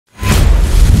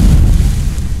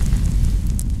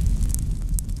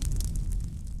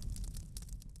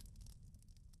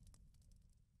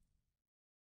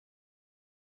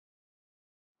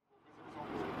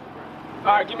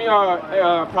right, give me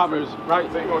Proverbs,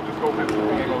 right? They gonna just go visit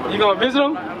them. You gonna visit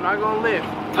them? I'm not gonna live.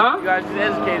 Huh? You guys just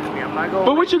educated me. I'm not going.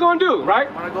 But what you gonna do, right?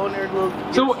 I'm gonna go in there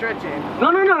and do So stretching.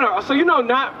 No. So you know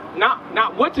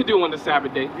not what to do on the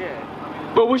Sabbath day.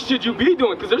 Yeah. But what should you be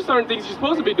doing? Because there's certain things you're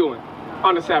supposed to be doing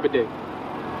on the Sabbath day.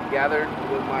 Gather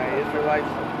with my Israelites.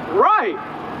 Right.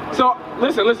 So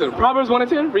listen. Proverbs 1 and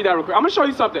 10. Read that real quick. I'm gonna show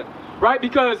you something, right?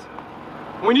 Because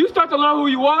when you start to learn who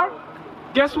you are,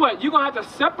 guess what? You're gonna have to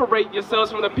separate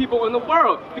yourselves from the people in the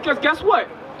world. Because guess what?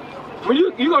 When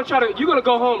you're gonna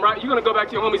go home, right? You're gonna go back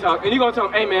to your homie's house and you're gonna tell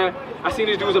him, hey man, I seen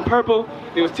these dudes in purple.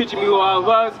 They was teaching me who I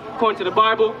was, according to the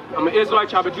Bible. I'm an Israelite,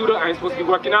 tribe of Judah. I ain't supposed to be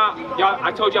working out. Y'all,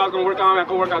 I told y'all I was gonna work out. I'm not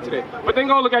gonna work out today. But they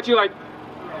gonna look at you like,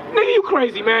 nigga, you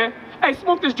crazy, man. Hey,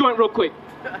 smoke this joint real quick.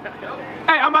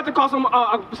 Hey, I'm about to call some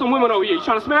women over here. You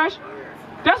trying to smash?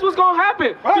 That's what's gonna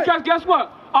happen. Right. Because guess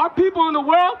what? Our people in the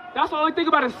world, that's all they think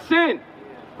about is sin.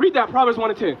 Read that, Proverbs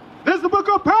 1 and 10. This is the book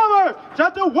of Proverbs,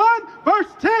 chapter 1, verse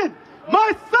 10.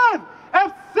 My son,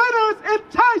 if sinners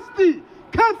entice thee,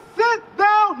 consent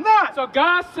thou not. So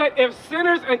God said, if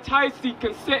sinners entice thee,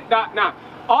 consent thou not.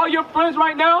 All your friends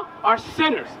right now are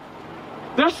sinners.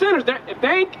 They're sinners. If they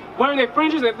ain't wearing their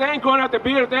fringes, if they ain't growing out their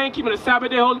beard, if they ain't keeping the Sabbath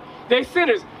day holy, they're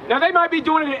sinners. Now they might be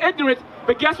doing it in ignorance,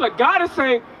 but guess what? God is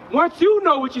saying, once you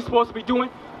know what you're supposed to be doing,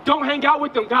 don't hang out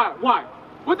with them. God, why?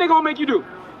 What they gonna make you do?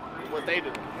 What they do.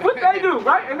 What they do,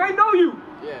 right? And they know you.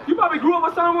 Yeah. You probably grew up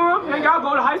with someone, hang out,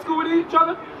 go to high school with each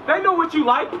other. They know what you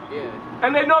like. Yeah.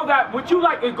 And they know that what you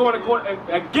like is going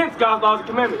against God's laws and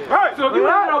commandments. Right. So if you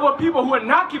hang out with people who are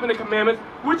not keeping the commandments,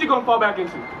 what you gonna fall back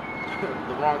into? The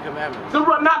wrong commandments. So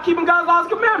not keeping God's laws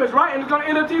and commandments, right? And it's gonna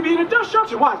end up being a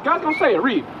destruction. Watch, God's gonna say it.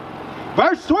 Read.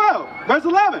 Verse 12, verse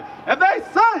 11. If they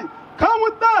say, come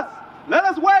with us, let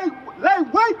us lay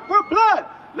wait for blood.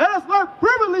 Let us lurk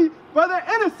privily for the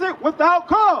innocent without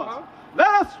cause. Let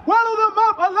us swallow them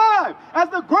up alive as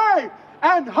the grave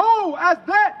and whole as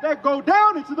that go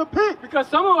down into the pit. Because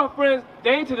some of our friends,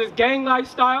 they into this gang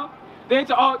lifestyle. They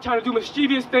into all trying to do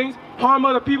mischievous things, harm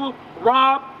other people,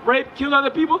 rob, rape, kill other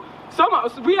people.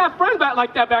 We have friends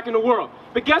like that back in the world.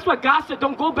 But guess what? God said,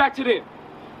 don't go back to them.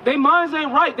 Their minds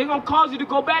ain't right. They're going to cause you to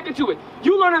go back into it.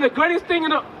 You learning the greatest thing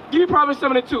give me Proverbs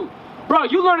 7 and 2. Bro,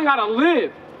 you learning how to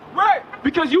live. Right.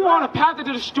 Because you on a path of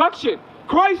destruction.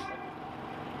 Christ,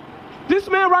 this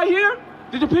man right here,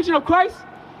 the depiction of Christ,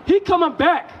 he coming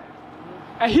back.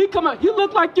 And he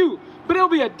look like you. But it'll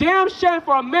be a damn shame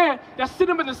for a man that's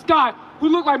sitting up in the sky who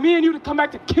look like me and you to come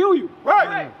back to kill you.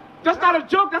 Right. That's not a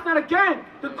joke. That's not a game.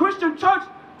 The Christian church,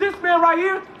 this man right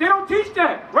here, they don't teach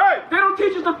that. Right. They don't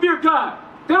teach us to fear God.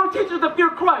 They don't teach us to fear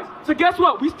Christ. So guess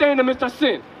what? We stay in the midst of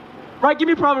sin. Right? Give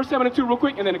me Proverbs 7 and 2 real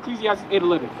quick, and then Ecclesiastes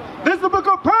 8:11. This is the book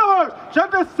of Proverbs,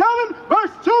 chapter 7,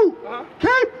 verse 2.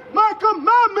 Keep my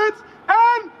commandments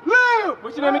and live.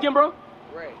 What's your name again, bro?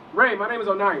 Ray. Ray. My name is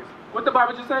Onias. What the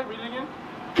Bible just say? Read it again.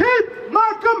 Keep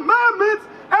my commandments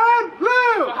and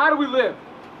live. So how do we live?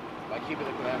 By keeping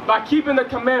the commandments. By keeping the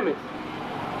commandments.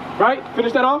 Right?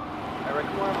 Finish that off. And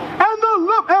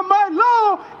my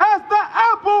law as the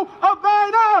apple of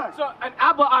thine eye. So an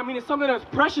apple, I mean, it's something that's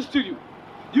precious to you.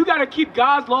 You got to keep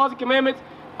God's laws and commandments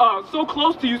so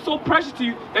close to you, so precious to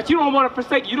you, that you don't want to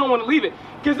forsake it. You don't want to leave it.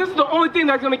 Because this is the only thing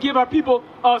that's going to give our people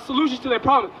solutions to their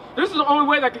problems. This is the only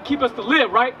way that can keep us to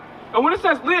live, right? And when it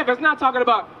says live, it's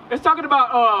talking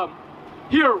about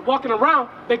here walking around,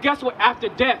 but guess what? After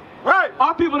death. Right.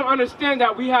 Our people don't understand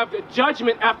that we have the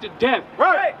judgment after death.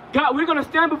 Right. God, we're going to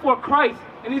stand before Christ,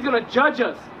 and he's going to judge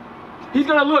us. He's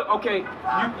going to look, okay,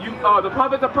 the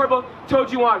prophets of purple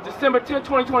told you on December 10,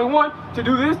 2021 to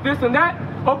do this, this, and that.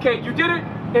 Okay, you did it,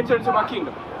 enter into my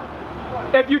kingdom.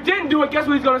 If you didn't do it, guess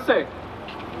what he's going to say?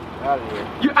 Out of here.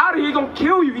 You're out of here, he's going to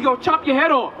kill you, he's going to chop your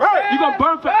head off. Right. You're going to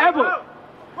burn forever.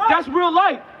 Right. That's real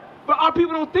life. But our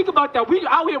people don't think about that. We're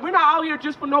not out here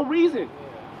just for no reason.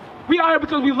 We out here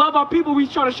because we love our people. We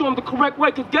trying to show them the correct way.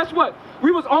 Because guess what?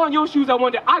 We was on your shoes at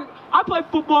one day. I played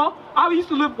football. I used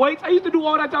to lift weights. I used to do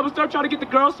all that type of stuff, trying to get the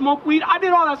girls, smoke weed. I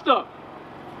did all that stuff.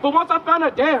 But once I found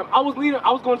out, damn, I was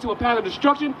going to a path of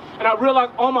destruction, and I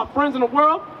realized all my friends in the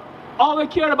world, all they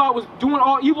cared about was doing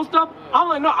all evil stuff. I'm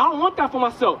like, no, I don't want that for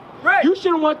myself. Right. You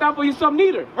shouldn't want that for yourself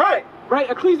neither. Right. Right?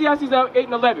 Ecclesiastes 8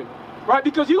 and 11. Right?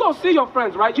 Because you're going to see your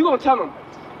friends, right? You're going to tell them,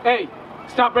 hey,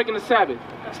 stop breaking the Sabbath.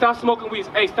 Stop smoking weeds.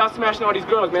 Hey, stop smashing all these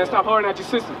girls, man. Stop holding at your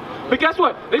sisters. But guess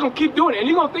what? They're going to keep doing it. And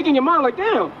you're going to think in your mind like,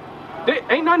 damn,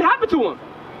 ain't nothing happened to them.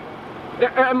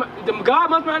 God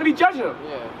must not be judging them.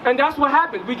 Yeah. And that's what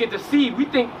happens. We get deceived. We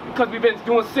think because we've been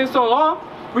doing sin so long,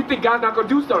 we think God's not going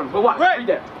to do something. But watch, read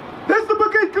that. This is the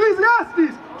book of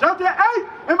Ecclesiastes, chapter 8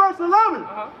 and verse 11.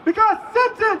 Because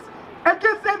sentence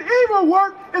against an evil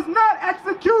work is not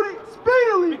executed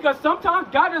speedily. Because sometimes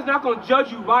God is not going to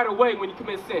judge you right away when you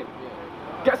commit sin.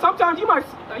 Sometimes you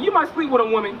might sleep with a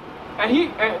woman,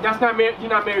 and that's not married. You're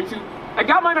not married to, and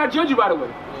God might not judge you right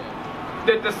away.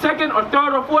 The second or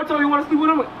third or fourth time you want to sleep with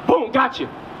him, boom, got you.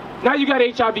 Now you got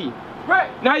HIV.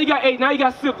 Right. Now you got AIDS. Now you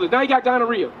got syphilis. Now you got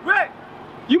gonorrhea. Right.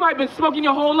 You might have been smoking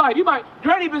your whole life.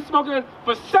 Granny been smoking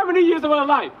for 70 years of her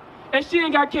life, and she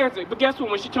ain't got cancer. But guess what?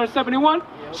 When she turned 71,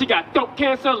 she got throat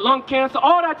cancer, lung cancer,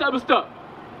 all that type of stuff.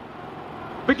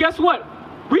 But guess what?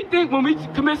 We think when we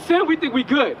commit sin, we think we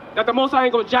good. That the Most High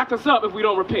ain't gonna jack us up if we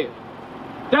don't repent.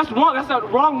 That's wrong. That's a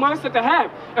wrong mindset to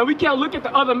have. And we can't look at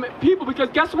the other people because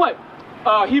guess what?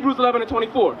 Hebrews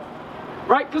 11:24,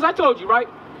 right? Because I told you, right?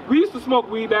 We used to smoke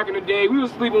weed back in the day. We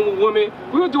was sleeping with women.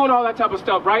 We were doing all that type of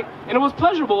stuff, right? And it was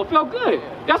pleasurable. It felt good.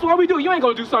 That's what we do. You ain't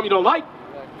gonna do something you don't like.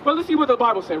 But let's see what the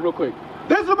Bible said real quick.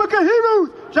 This is the book of Hebrews,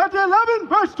 chapter 11,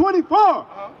 verse 24.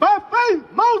 By faith,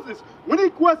 Moses, when he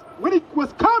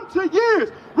was come to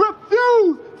years,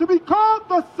 refused to be called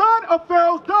the son of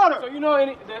Pharaoh's daughter. So you know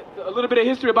a little bit of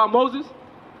history about Moses?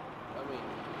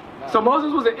 So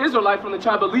Moses was an Israelite from the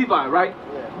tribe of Levi, right?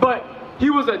 But he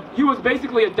was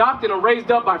basically adopted and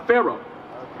raised up by Pharaoh.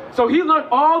 So he learned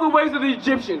all the ways of the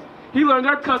Egyptians. He learned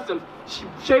their customs,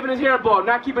 shaving his hair bald,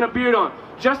 not keeping a beard on,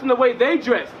 dressing the way they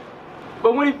dressed.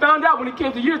 But when he found out, when he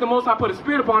came to years, the Most High put a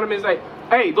spirit upon him and said,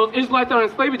 hey, those Israelites that are in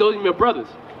slavery, those are your brothers,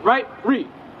 right? Read.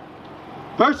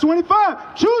 Verse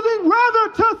 25, choosing rather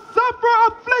to suffer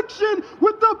affliction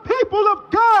with the people of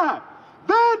God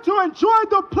than to enjoy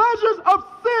the pleasures of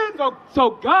sin.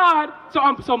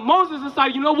 So Moses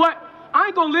decided, you know what? I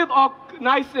ain't gonna live all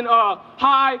nice and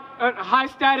high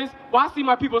status while I see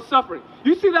my people suffering.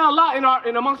 You see that a lot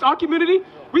in amongst our community.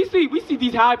 We see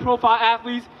these high profile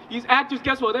athletes, these actors.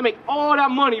 Guess what? They make all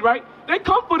that money, right? They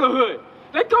come for the hood.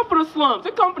 They come for the slums.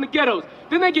 They come from the ghettos.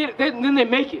 Then they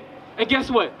make it. And guess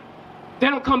what? They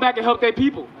don't come back and help their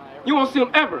people. You won't see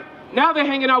them ever. Now they're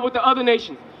hanging out with the other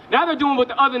nations. Now they're doing what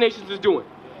the other nations is doing.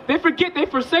 They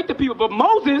forsake the people. But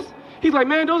Moses, he's like,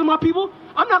 man, those are my people.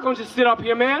 I'm not going to just sit up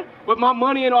here, man, with my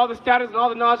money and all the status and all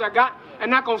the knowledge I got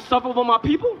and not going to suffer for my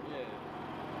people.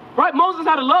 Right? Moses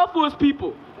had a love for his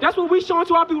people. That's what we're showing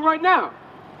to our people right now.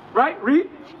 Right? Read.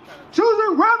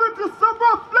 Choosing rather to suffer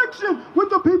affliction with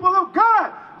the people of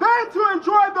God than to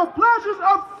enjoy the pleasures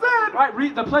of sin. Right?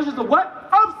 Read. The pleasures of what?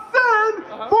 Of sin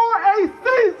for a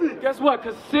season. Guess what?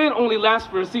 Because sin only lasts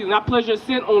for a season. That pleasure of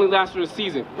sin only lasts for a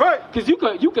season. Right. Because you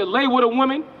could lay with a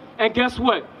woman and guess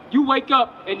what? You wake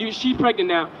up and she pregnant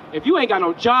now. If you ain't got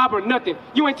no job or nothing,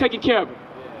 you ain't taking care of her.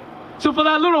 So for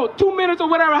that little 2 minutes or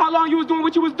whatever, how long you was doing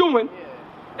what you was doing,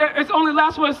 it's only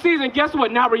lasts for a season. Guess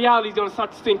what? Now reality's gonna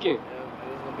start to sink in.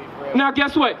 Now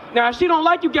guess what? Now if she don't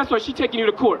like you, guess what? She taking you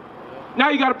to court.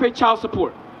 Now you gotta pay child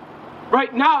support.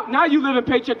 Right? Now you living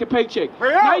paycheck to paycheck.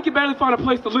 Now you can barely find a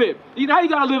place to live. Now you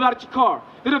gotta live out of your car.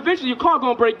 Then eventually your car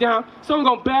gonna break down, someone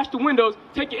gonna bash the windows,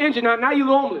 take your engine out, now you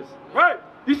homeless. Right.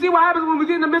 You see what happens when we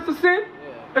get in the midst of sin?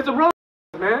 It's a road,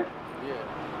 man.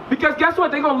 Because guess what?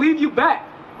 They're gonna leave you back.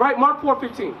 Right? Mark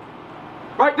 4:15.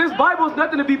 Right? This Bible is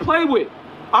nothing to be played with.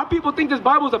 Our people think this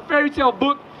Bible is a fairy tale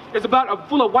book. It's about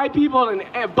full of white people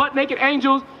and butt naked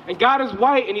angels, and God is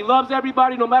white and he loves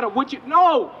everybody no matter what you.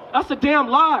 No, that's a damn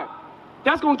lie.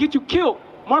 That's gonna get you killed.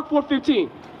 Mark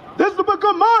 4:15. This is the book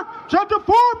of Mark, chapter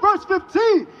 4, verse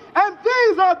 15. And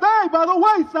these are they by the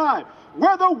wayside,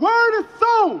 where the word is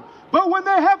sown. But when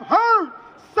they have heard,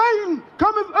 Satan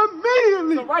cometh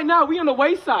immediately. So right now, we on the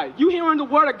wayside. You hearing the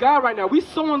word of God right now. We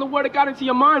sowing the word of God into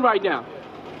your mind right now.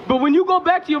 But when you go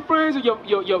back to your friends or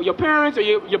your parents or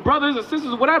your brothers or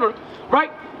sisters or whatever,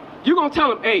 right? You're going to tell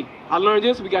them, hey, I learned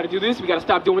this. We got to do this. We got to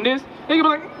stop doing this. They're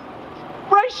going to be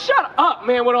like, Ray, shut up,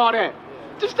 man, with all that.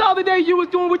 Just the other day you was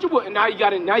doing what you would, and now you got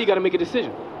to make a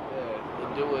decision.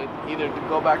 Yeah, do it. Either to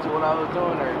go back to what I was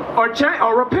doing or change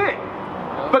or repent.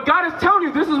 But God is telling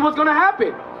you this is what's going to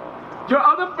happen. Your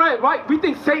other friend, right? We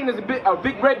think Satan is a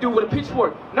big red dude with a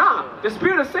pitchfork. Nah, the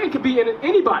spirit of Satan could be in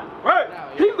anybody. Right.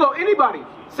 He can go anybody.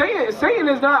 Satan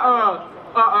is not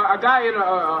a guy in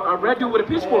a red dude with a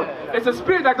pitchfork. It's a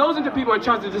spirit that goes into people and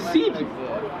tries to deceive you.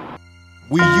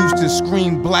 We used to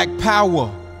scream black power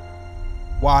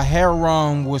while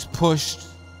heroin was pushed.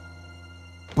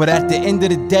 But at the end of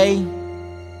the day,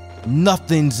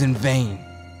 nothing's in vain.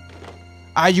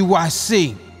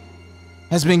 IUIC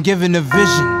has been given a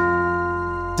vision.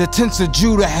 The tents of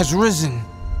Judah has risen.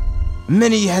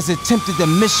 Many has attempted the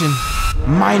mission.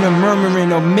 Minor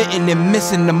murmuring, omitting, and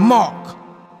missing the mark.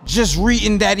 Just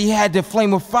reading that he had the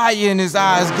flame of fire in his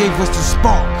eyes gave us the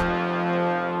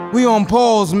spark. We on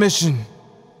Paul's mission.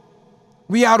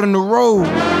 We out on the road,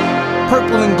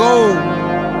 purple and gold.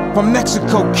 From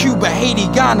Mexico, Cuba, Haiti,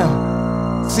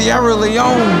 Ghana, Sierra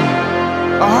Leone.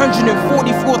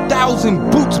 144,000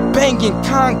 boots banging,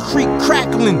 concrete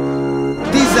crackling.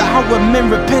 These are our men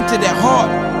repented at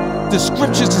heart. The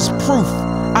scriptures is proof.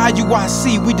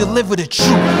 IUIC, we deliver the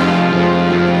truth.